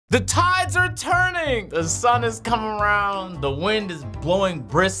The tides are turning. The sun is coming around. The wind is blowing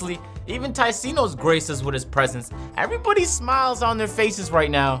briskly. Even Ticino's graced us with his presence. Everybody smiles on their faces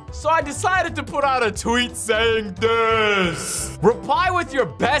right now. So I decided to put out a tweet saying this. Reply with your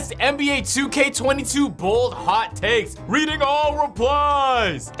best NBA 2K22 bold hot takes. Reading all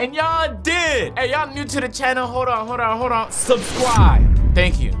replies. And y'all did. Hey, y'all new to the channel. Hold on. Subscribe.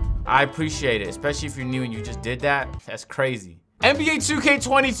 Thank you. I appreciate it, especially if you're new and you just did that. That's crazy. NBA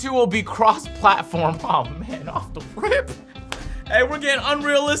 2K22 will be cross-platform. Oh man, off the rip. Hey, we're getting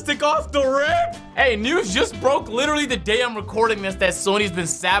unrealistic off the rip. Hey, news just broke literally the day I'm recording this that Sony's been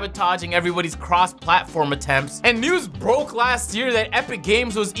sabotaging everybody's cross-platform attempts. And news broke last year that Epic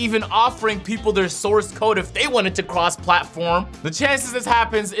Games was even offering people their source code if they wanted to cross-platform. The chances this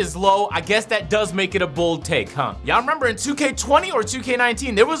happens is low. I guess that does make it a bold take, huh? Y'all remember in 2K20 or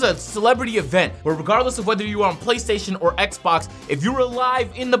 2K19, there was a celebrity event where regardless of whether you were on PlayStation or Xbox, if you were live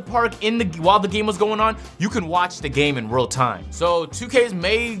in the park while the game was going on, you can watch the game in real time. So 2K's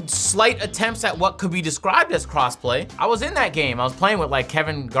made slight attempts at what could be described as crossplay. I was in that game. I was playing with like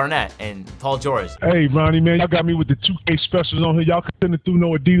Kevin Garnett and Paul George. Hey, Ronnie, man, y'all got me with the 2K specials on here. Y'all couldn't have threw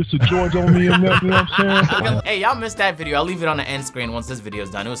no Adidas or George on me and that, you know what I'm saying? Hey, y'all missed that video. I'll leave it on the end screen once this video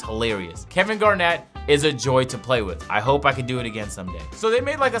is done. It was hilarious. Kevin Garnett is a joy to play with. I hope I can do it again someday. So they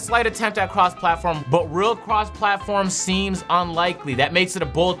made like a slight attempt at cross-platform, but real cross-platform seems unlikely. That makes it a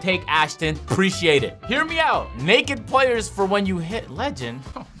bold take, Ashton. Appreciate it. Hear me out. Naked players for when you hit legend.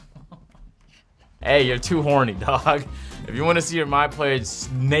 Hey, you're too horny, dog. If you want to see your My Players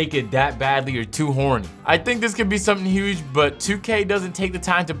naked that badly, you're too horny. I think this could be something huge, but 2K doesn't take the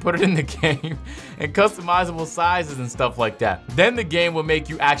time to put it in the game and customizable sizes and stuff like that. Then the game will make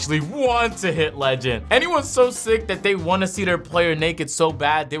you actually want to hit legend. Anyone so sick that they want to see their player naked so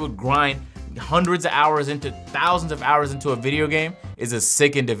bad, they would grind hundreds of hours into thousands of hours into a video game is a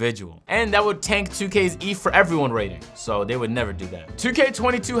sick individual. And that would tank 2K's E for everyone rating. So they would never do that.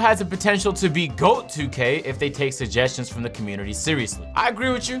 2K22 has the potential to be GOAT 2K if they take suggestions from the community seriously. I agree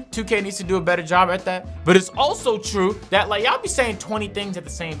with you. 2K needs to do a better job at that. But it's also true that like y'all be saying 20 things at the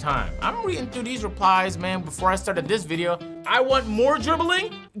same time. I'm reading through these replies, man, before I started this video. I want more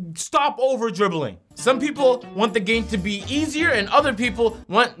dribbling. Stop over dribbling. Some people want the game to be easier and other people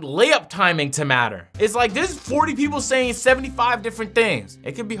want layup timing to matter. It's like there's 40 people saying 75 different things.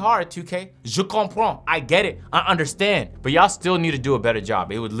 It can be hard, 2K. Je comprends. I get it. I understand. But y'all still need to do a better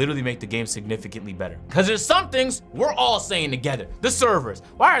job. It would literally make the game significantly better. Because there's some things we're all saying together. The servers.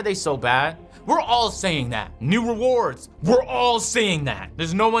 Why are they so bad? We're all saying that. New rewards. We're all saying that.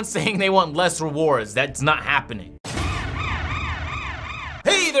 There's no one saying they want less rewards. That's not happening.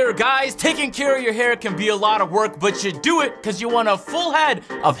 Hey there guys, taking care of your hair can be a lot of work, but you do it because you want a full head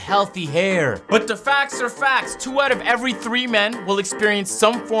of healthy hair. But the facts are facts. 2 out of every 3 men will experience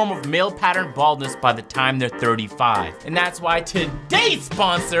some form of male pattern baldness by the time they're 35. And that's why today's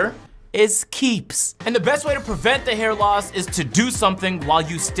sponsor is Keeps. And the best way to prevent the hair loss is to do something while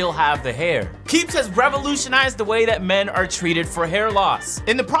you still have the hair. Keeps has revolutionized the way that men are treated for hair loss.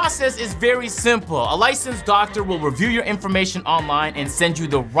 And the process is very simple. A licensed doctor will review your information online and send you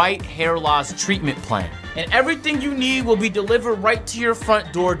the right hair loss treatment plan. And everything you need will be delivered right to your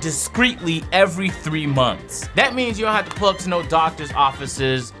front door discreetly every 3 months. That means you don't have to pull up to no doctor's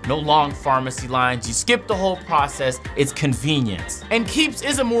offices, no long pharmacy lines. You skip the whole process. It's convenience. And Keeps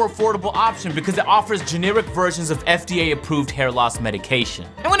is a more affordable option because it offers generic versions of FDA-approved hair loss medication.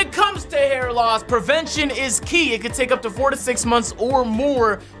 And when it comes to hair loss, prevention is key. It could take up to 4 to 6 months or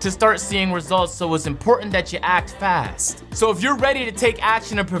more to start seeing results, so it's important that you act fast. So if you're ready to take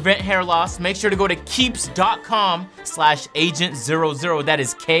action to prevent hair loss, make sure to go to keeps.com/agent00. That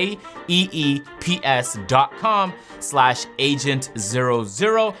is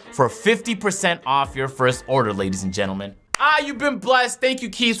KEEPS.com/agent00 for 50% off your first order, ladies and gentlemen. You've been blessed. Thank you,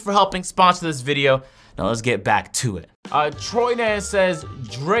 Keeps, for helping sponsor this video. Now let's get back to it. Troynan says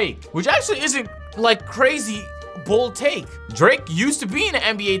Drake, which actually isn't like crazy bold take. Drake used to be in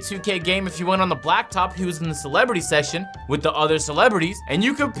an NBA 2K game. If you went on the blacktop, he was in the celebrity section with the other celebrities, and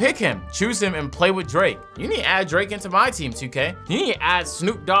you could pick him, choose him, and play with Drake. You need to add Drake into my team, 2K. You need to add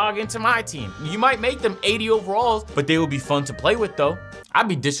Snoop Dogg into my team. You might make them 80 overalls, but they would be fun to play with though. I'd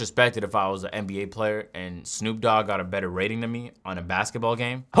be disrespected if I was an NBA player and Snoop Dogg got a better rating than me on a basketball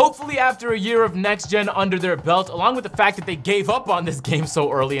game. Hopefully after a year of next gen under their belt, along with the fact that they gave up on this game so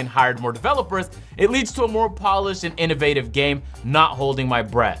early and hired more developers, it leads to a more polished and innovative game. Not holding my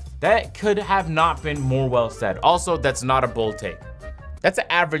breath. That could have not been more well said. Also, that's not a bold take. That's an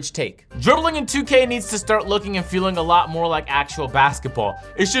average take. Dribbling in 2K needs to start looking and feeling a lot more like actual basketball.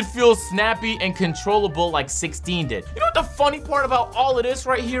 It should feel snappy and controllable like 16 did. You know what the funny part about all of this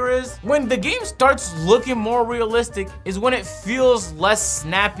right here is? When the game starts looking more realistic is when it feels less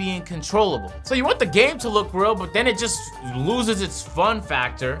snappy and controllable. So you want the game to look real, but then it just loses its fun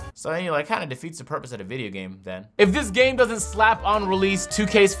factor. So then you like kind of defeats the purpose of the video game then. If this game doesn't slap on release,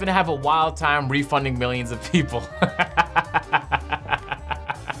 2K's finna have a wild time refunding millions of people.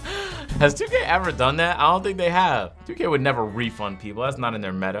 Has 2K ever done that? I don't think they have. 2K would never refund people. That's not in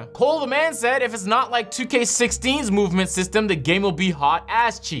their meta. Cole the Man said, if it's not like 2K16's movement system, the game will be hot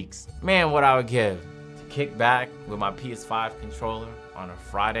ass cheeks. Man, what I would give to kick back with my PS5 controller on a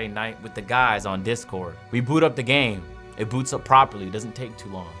Friday night with the guys on Discord. We boot up the game. It boots up properly. It doesn't take too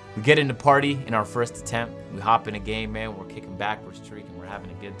long. We get into party in our first attempt. We hop in a game, man. We're kicking back, we're streaking, we're having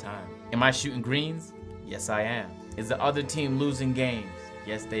a good time. Am I shooting greens? Yes, I am. Is the other team losing games?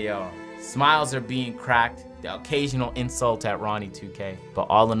 Yes, they are. Smiles are being cracked, the occasional insult at Ronnie 2K. But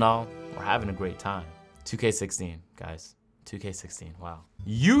all in all, we're having a great time. 2K16, guys. 2K16, wow.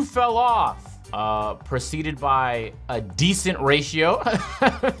 You fell off, preceded by a decent ratio.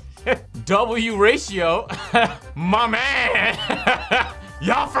 W ratio. My man.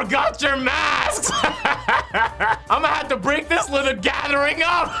 Y'all forgot your masks. I'm gonna have to break this little gathering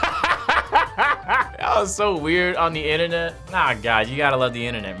up. That was so weird on the internet. Nah, God, you gotta love the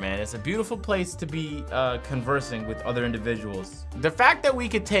internet, man. It's a beautiful place to be conversing with other individuals. The fact that we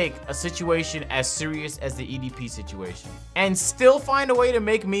could take a situation as serious as the EDP situation and still find a way to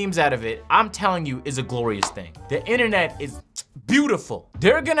make memes out of it, I'm telling you, is a glorious thing. The internet is beautiful.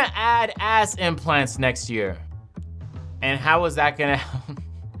 They're gonna add ass implants next year. And how is that gonna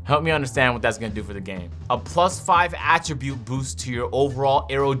help me understand what that's gonna do for the game? A +5 attribute boost to your overall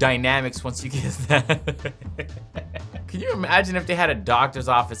aerodynamics once you get that. Can you imagine if they had a doctor's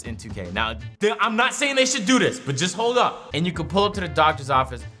office in 2K? Now, I'm not saying they should do this, but just hold up. And you could pull up to the doctor's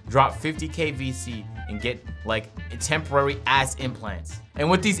office, drop 50K VC, and get like temporary ass implants. And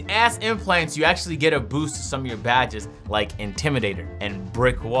with these ass implants, you actually get a boost to some of your badges like Intimidator and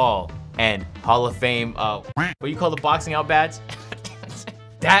Brick Wall and Hall of Fame, what do you call the boxing out badge?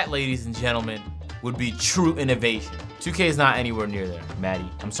 That, ladies and gentlemen, would be true innovation. 2K is not anywhere near there, Matty.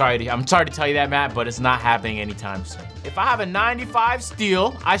 I'm sorry to tell you that, Matt, but it's not happening anytime soon. If I have a 95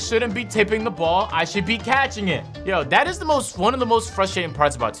 steal, I shouldn't be tipping the ball. I should be catching it. Yo, that is one of the most frustrating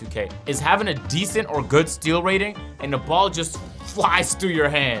parts about 2K, is having a decent or good steal rating and the ball just flies through your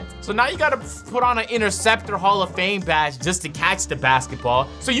hands. So now you gotta put on an Interceptor Hall of Fame badge just to catch the basketball.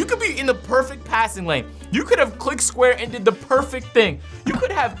 So you could be in the perfect passing lane. You could have clicked square and did the perfect thing. You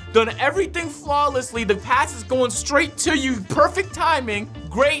could have done everything flawlessly. The pass is going straight to you, perfect timing,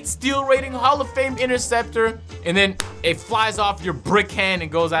 great steal rating, Hall of Fame interceptor, and then it flies off your brick hand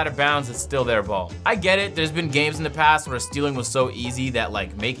and goes out of bounds. It's still their ball. I get it. There's been games in the past where stealing was so easy that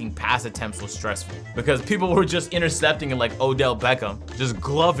like making pass attempts was stressful because people were just intercepting it like Odell Beckham, just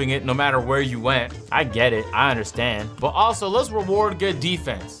gloving it no matter where you went. I get it. I understand. But also, let's reward good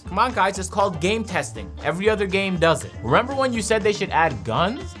defense. Come on, guys. It's called game testing. Every other game does it. Remember when you said they should add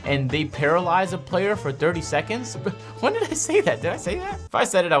guns and they paralyze a player for 30 seconds? When did I say that? Did I say that? If I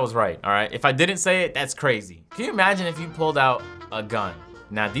said it, I was right. All right. If I didn't say it, that's crazy. Can you imagine if you pulled out a gun?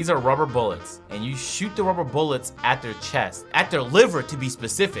 Now, these are rubber bullets, and you shoot the rubber bullets at their chest, at their liver to be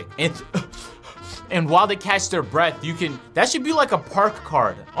specific. And while they catch their breath, that should be like a park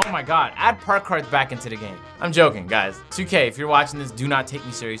card. Oh my God, add park cards back into the game. I'm joking, guys. 2K, if you're watching this, do not take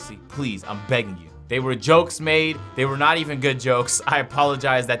me seriously. Please, I'm begging you. They were jokes made. They were not even good jokes. I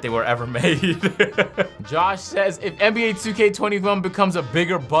apologize that they were ever made. Josh says, if NBA 2K21 becomes a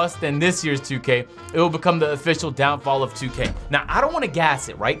bigger bust than this year's 2K, it will become the official downfall of 2K. Now, I don't want to gas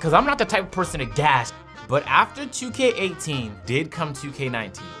it, right? Because I'm not the type of person to gas. But after 2K18 did come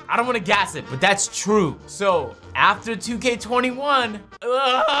 2K19. I don't want to gas it, but that's true. So after 2K21,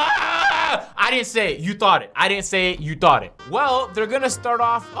 I didn't say it, you thought it. I didn't say it, you thought it. Well, they're gonna start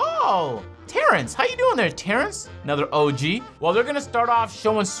off, oh, Terrence, how you doing there, Terrence? Another OG. Well, they're gonna start off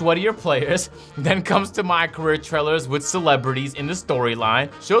showing sweatier players, then comes to my career trailers with celebrities in the storyline,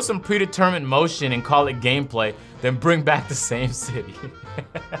 show some predetermined motion and call it gameplay, then bring back the same city.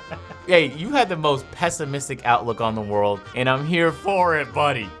 Hey, you had the most pessimistic outlook on the world, and I'm here for it,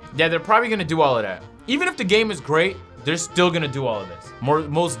 buddy. Yeah, they're probably gonna do all of that. Even if the game is great, they're still gonna do all of this.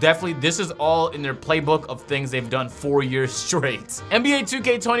 Most definitely, this is all in their playbook of things they've done 4 years straight. NBA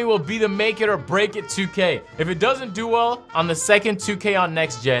 2K20 will be the make it or break it 2K. If it doesn't do well on the second 2K on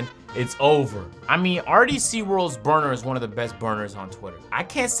next gen, It's over. I mean, RDC World's burner is one of the best burners on Twitter. I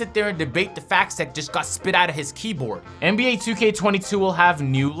can't sit there and debate the facts that just got spit out of his keyboard. NBA 2K22 will have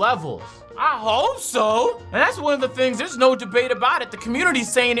new levels. I hope so. And that's one of the things, there's no debate about it. The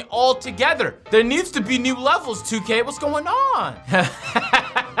community's saying it all together. There needs to be new levels, 2K. What's going on?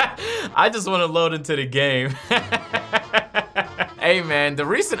 I just want to load into the game. Hey man, the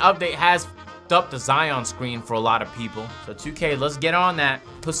recent update has up the Zion screen for a lot of people. So 2K, let's get on that.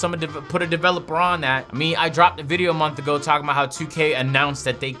 Put a developer on that. I mean, I dropped a video a month ago talking about how 2K announced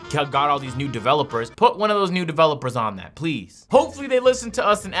that they got all these new developers. Put one of those new developers on that, please. Hopefully they listen to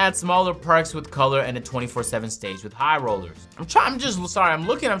us and add smaller perks with color and a 24/7 stage with high rollers. I'm trying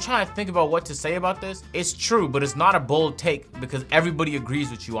to think about what to say about this. It's true, but it's not a bold take because everybody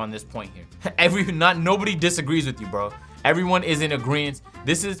agrees with you on this point here. Nobody disagrees with you, bro. Everyone is in agreement.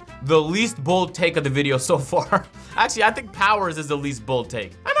 This is the least bold take of the video so far. Actually, I think Powers is the least bold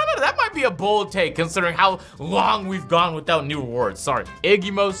take. I don't know, that might be a bold take considering how long we've gone without new rewards. Sorry.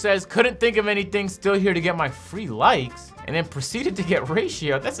 Iggymo says, couldn't think of anything, still here to get my free likes. And then proceeded to get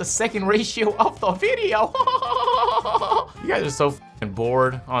ratio. That's the second ratio of the video. You guys are so f***ing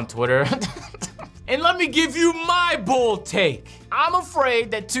bored on Twitter. And let me give you my bold take. I'm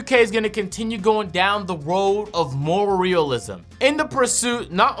afraid that 2K is gonna continue going down the road of more realism. In the pursuit,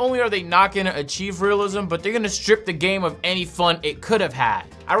 not only are they not gonna achieve realism, but they're gonna strip the game of any fun it could have had.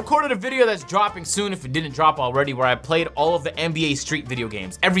 I recorded a video that's dropping soon if it didn't drop already where I played all of the NBA Street video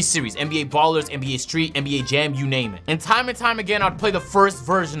games. Every series, NBA Ballers, NBA Street, NBA Jam, you name it. And time again, I'd play the first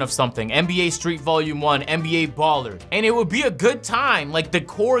version of something. NBA Street Volume 1, NBA Ballers. And it would be a good time, like the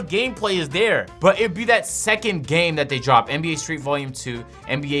core gameplay is there. But it'd be that second game that they drop, NBA Street Volume 2,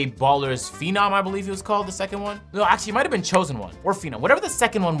 NBA Ballers Phenom, I believe it was called, the second one. No, actually, it might have been Chosen One or Phenom, whatever the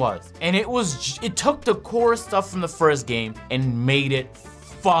second one was. And it took the core stuff from the first game and made it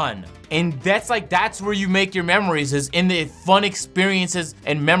fun. And that's where you make your memories, is in the fun experiences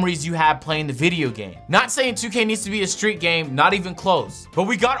and memories you have playing the video game. Not saying 2K needs to be a street game, not even close. But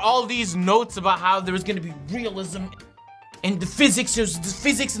we got all these notes about how there was gonna be realism and the physics, there's the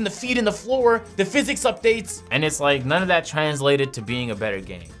physics and the feet in the floor, the physics updates. And it's like, none of that translated to being a better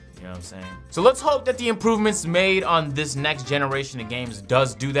game. You know what I'm saying? So let's hope that the improvements made on this next generation of games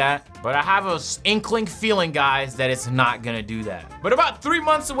does do that. But I have an inkling feeling, guys, that it's not gonna do that. But about 3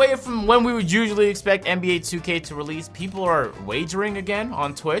 months away from when we would usually expect NBA 2K to release, people are wagering again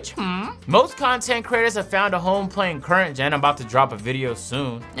on Twitch. Most content creators have found a home playing current gen. I'm about to drop a video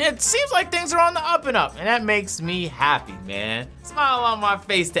soon. It seems like things are on the up and up, and that makes me happy, man. Smile on my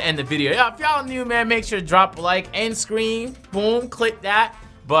face to end the video. Yeah, if y'all new, man, make sure to drop a like, end screen, boom, click that.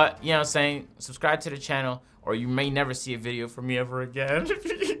 But, you know what I'm saying, subscribe to the channel or you may never see a video from me ever again.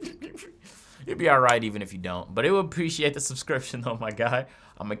 You'll be alright even if you don't. But it would appreciate the subscription though, my guy.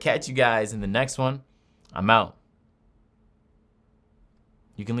 I'm gonna catch you guys in the next one. I'm out.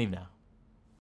 You can leave now.